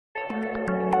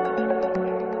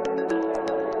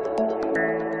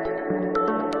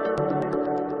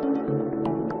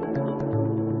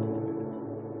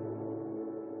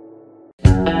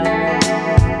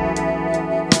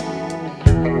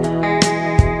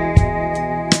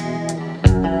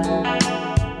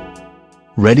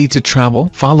Ready to travel?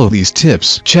 Follow these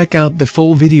tips. Check out the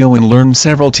full video and learn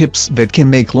several tips that can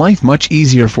make life much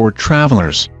easier for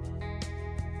travelers.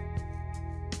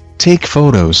 Take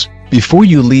photos. Before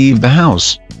you leave the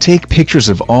house, take pictures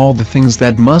of all the things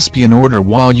that must be in order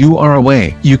while you are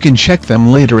away. You can check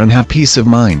them later and have peace of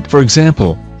mind. For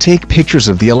example, take pictures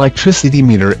of the electricity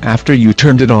meter after you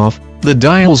turned it off, the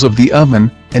dials of the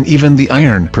oven, and even the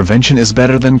iron. Prevention is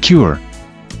better than cure.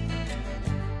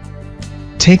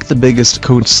 Take the biggest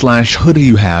coat/hoodie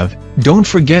you have. Don't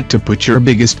forget to put your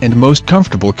biggest and most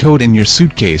comfortable coat in your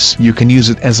suitcase. You can use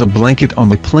it as a blanket on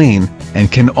the plane,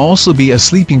 and can also be a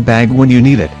sleeping bag when you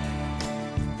need it.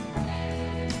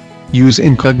 Use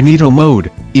incognito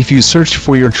mode. If you search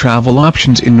for your travel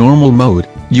options in normal mode,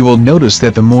 you will notice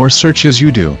that the more searches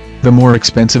you do, the more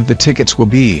expensive the tickets will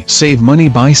be. Save money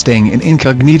by staying in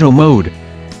incognito mode.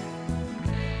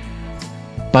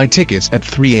 Buy tickets at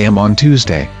 3 a.m. on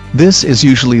Tuesday. This is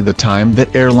usually the time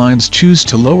that airlines choose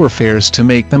to lower fares to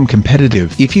make them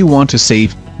competitive. If you want to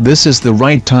save, this is the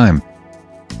right time.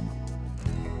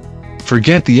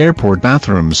 Forget the airport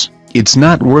bathrooms. It's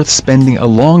not worth spending a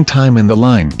long time in the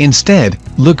line. Instead,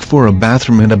 look for a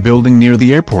bathroom in a building near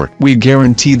the airport. We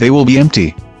guarantee they will be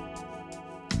empty.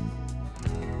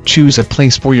 Choose a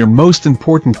place for your most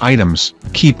important items.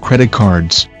 Keep credit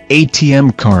cards,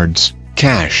 ATM cards,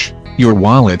 cash, your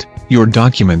wallet, your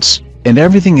documents, and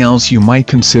everything else you might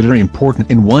consider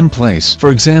important in one place. For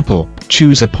example,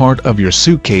 choose a part of your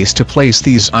suitcase to place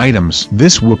these items.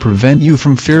 This will prevent you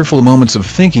from fearful moments of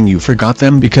thinking you forgot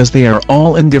them because they are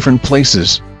all in different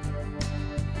places.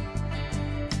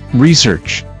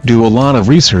 Research. Do a lot of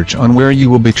research on where you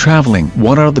will be traveling.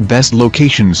 What are the best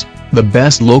locations, the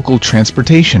best local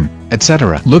transportation,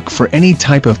 etc. Look for any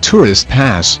type of tourist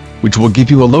pass, which will give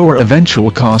you a lower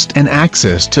eventual cost and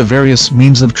access to various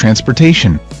means of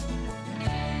transportation.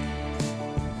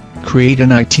 Create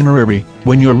an itinerary.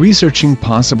 When you're researching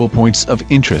possible points of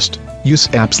interest, use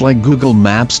apps like Google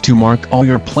Maps to mark all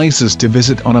your places to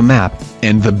visit on a map,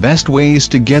 and the best ways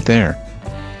to get there.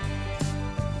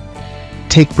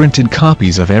 Take printed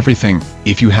copies of everything.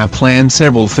 If you have planned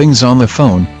several things on the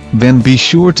phone, then be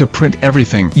sure to print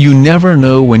everything. You never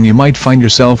know when you might find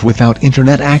yourself without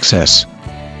internet access.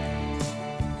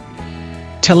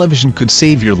 Television could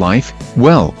save your life.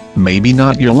 Well, maybe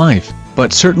not your life,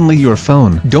 but certainly your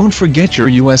phone. Don't forget your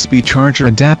USB charger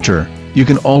adapter. You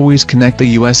can always connect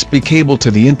the USB cable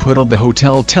to the input of the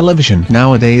hotel television.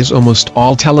 Nowadays almost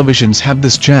all televisions have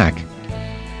this jack.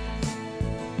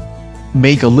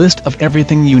 Make a list of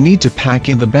everything you need to pack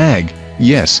in the bag.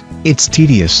 Yes, it's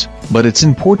tedious, but it's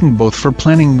important both for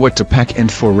planning what to pack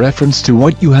and for reference to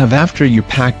what you have after you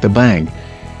pack the bag.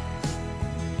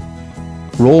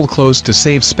 Roll clothes to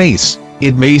save space.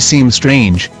 It may seem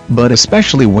strange, but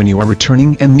especially when you are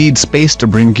returning and need space to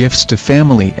bring gifts to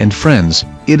family and friends,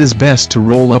 it is best to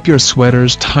roll up your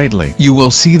sweaters tightly. You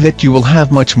will see that you will have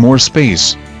much more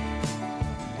space.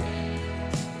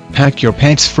 Pack your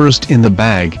pants first in the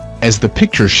bag. As the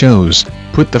picture shows,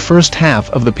 put the first half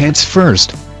of the pants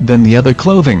first, then the other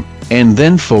clothing, and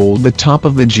then fold the top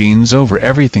of the jeans over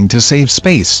everything to save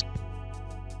space.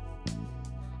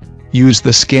 Use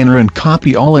the scanner and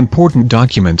copy all important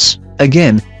documents.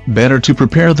 Again, better to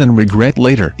prepare than regret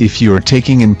later. If you are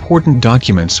taking important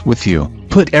documents with you,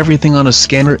 put everything on a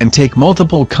scanner and take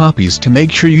multiple copies to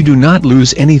make sure you do not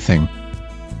lose anything.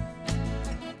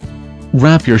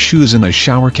 Wrap your shoes in a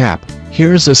shower cap.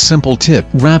 Here's a simple tip.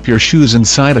 Wrap your shoes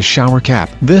inside a shower cap.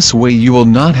 This way you will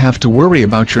not have to worry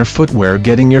about your footwear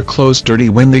getting your clothes dirty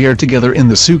when they are together in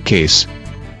the suitcase.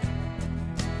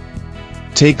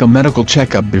 Take a medical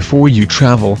checkup before you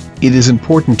travel. It is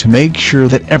important to make sure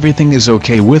that everything is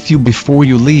okay with you before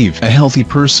you leave. A healthy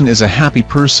person is a happy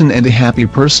person, and a happy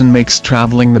person makes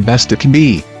traveling the best it can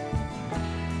be.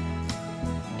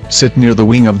 Sit near the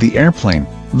wing of the airplane.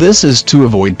 This is to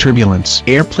avoid turbulence.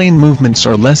 Airplane movements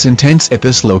are less intense at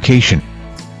this location.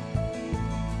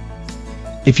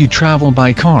 If you travel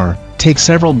by car, take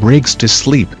several breaks to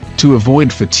sleep, to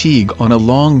avoid fatigue on a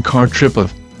long car trip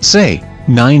of, say,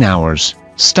 9 hours.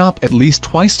 Stop at least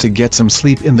twice to get some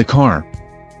sleep in the car.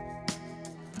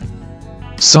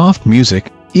 Soft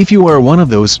music. If you are one of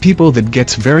those people that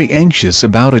gets very anxious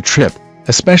about a trip,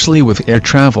 especially with air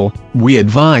travel, we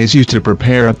advise you to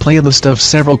prepare a playlist of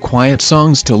several quiet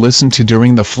songs to listen to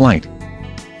during the flight.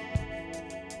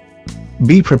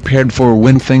 Be prepared for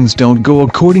when things don't go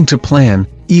according to plan.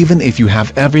 Even if you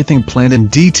have everything planned in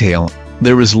detail,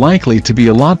 there is likely to be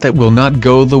a lot that will not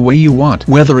go the way you want.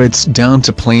 Whether it's down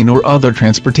to plane or other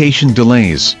transportation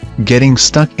delays, getting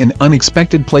stuck in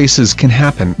unexpected places can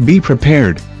happen. Be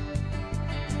prepared.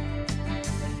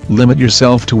 Limit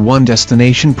yourself to one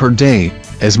destination per day.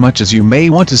 As much as you may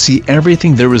want to see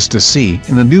everything there is to see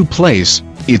in a new place,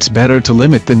 it's better to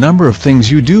limit the number of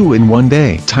things you do in one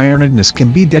day. Tiredness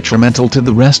can be detrimental to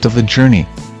the rest of the journey.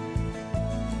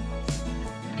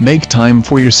 Make time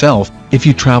for yourself. If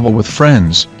you travel with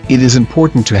friends, it is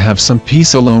important to have some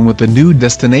peace alone with the new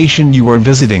destination you are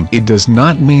visiting. It does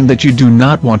not mean that you do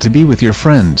not want to be with your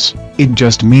friends. It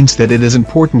just means that it is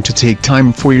important to take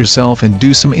time for yourself and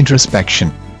do some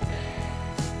introspection.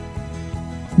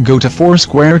 Go to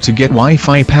Foursquare to get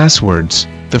Wi-Fi passwords.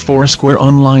 The Foursquare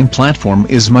online platform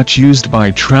is much used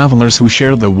by travelers who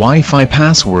share the Wi-Fi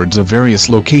passwords of various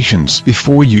locations.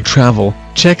 Before you travel,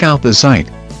 check out the site.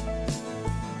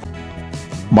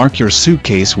 Mark your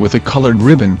suitcase with a colored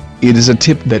ribbon. It is a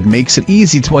tip that makes it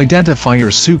easy to identify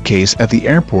your suitcase at the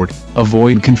airport,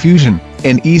 avoid confusion,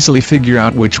 and easily figure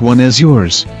out which one is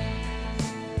yours.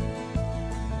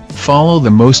 Follow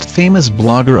the most famous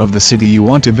blogger of the city you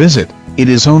want to visit. It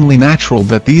is only natural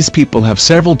that these people have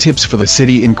several tips for the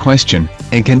city in question,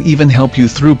 and can even help you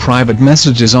through private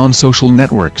messages on social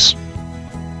networks.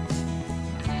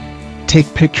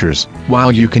 Take pictures.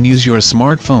 While you can use your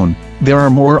smartphone, there are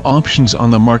more options on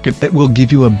the market that will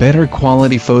give you a better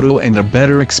quality photo and a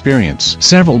better experience.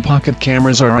 Several pocket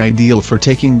cameras are ideal for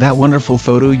taking that wonderful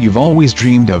photo you've always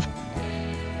dreamed of.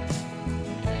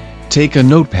 Take a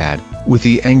notepad. With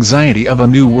the anxiety of a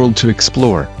new world to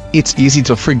explore, it's easy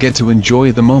to forget to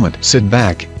enjoy the moment. Sit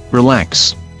back,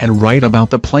 relax, and write about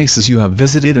the places you have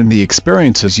visited and the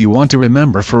experiences you want to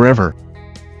remember forever.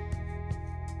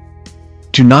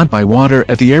 Do not buy water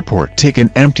at the airport. Take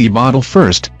an empty bottle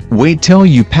first, wait till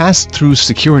you pass through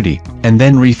security, and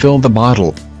then refill the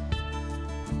bottle.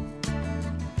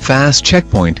 Fast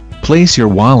checkpoint. Place your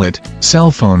wallet,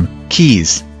 cell phone,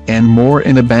 keys, and more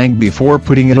in a bag before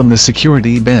putting it on the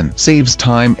security bin. Saves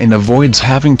time and avoids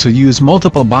having to use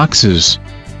multiple boxes.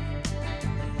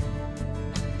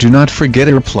 Do not forget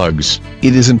earplugs.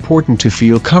 It is important to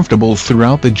feel comfortable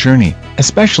throughout the journey,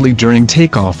 especially during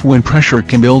takeoff when pressure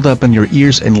can build up in your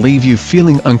ears and leave you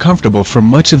feeling uncomfortable for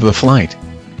much of the flight.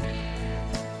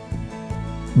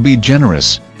 Be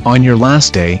generous. On your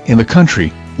last day in the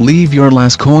country, leave your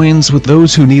last coins with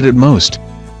those who need it most.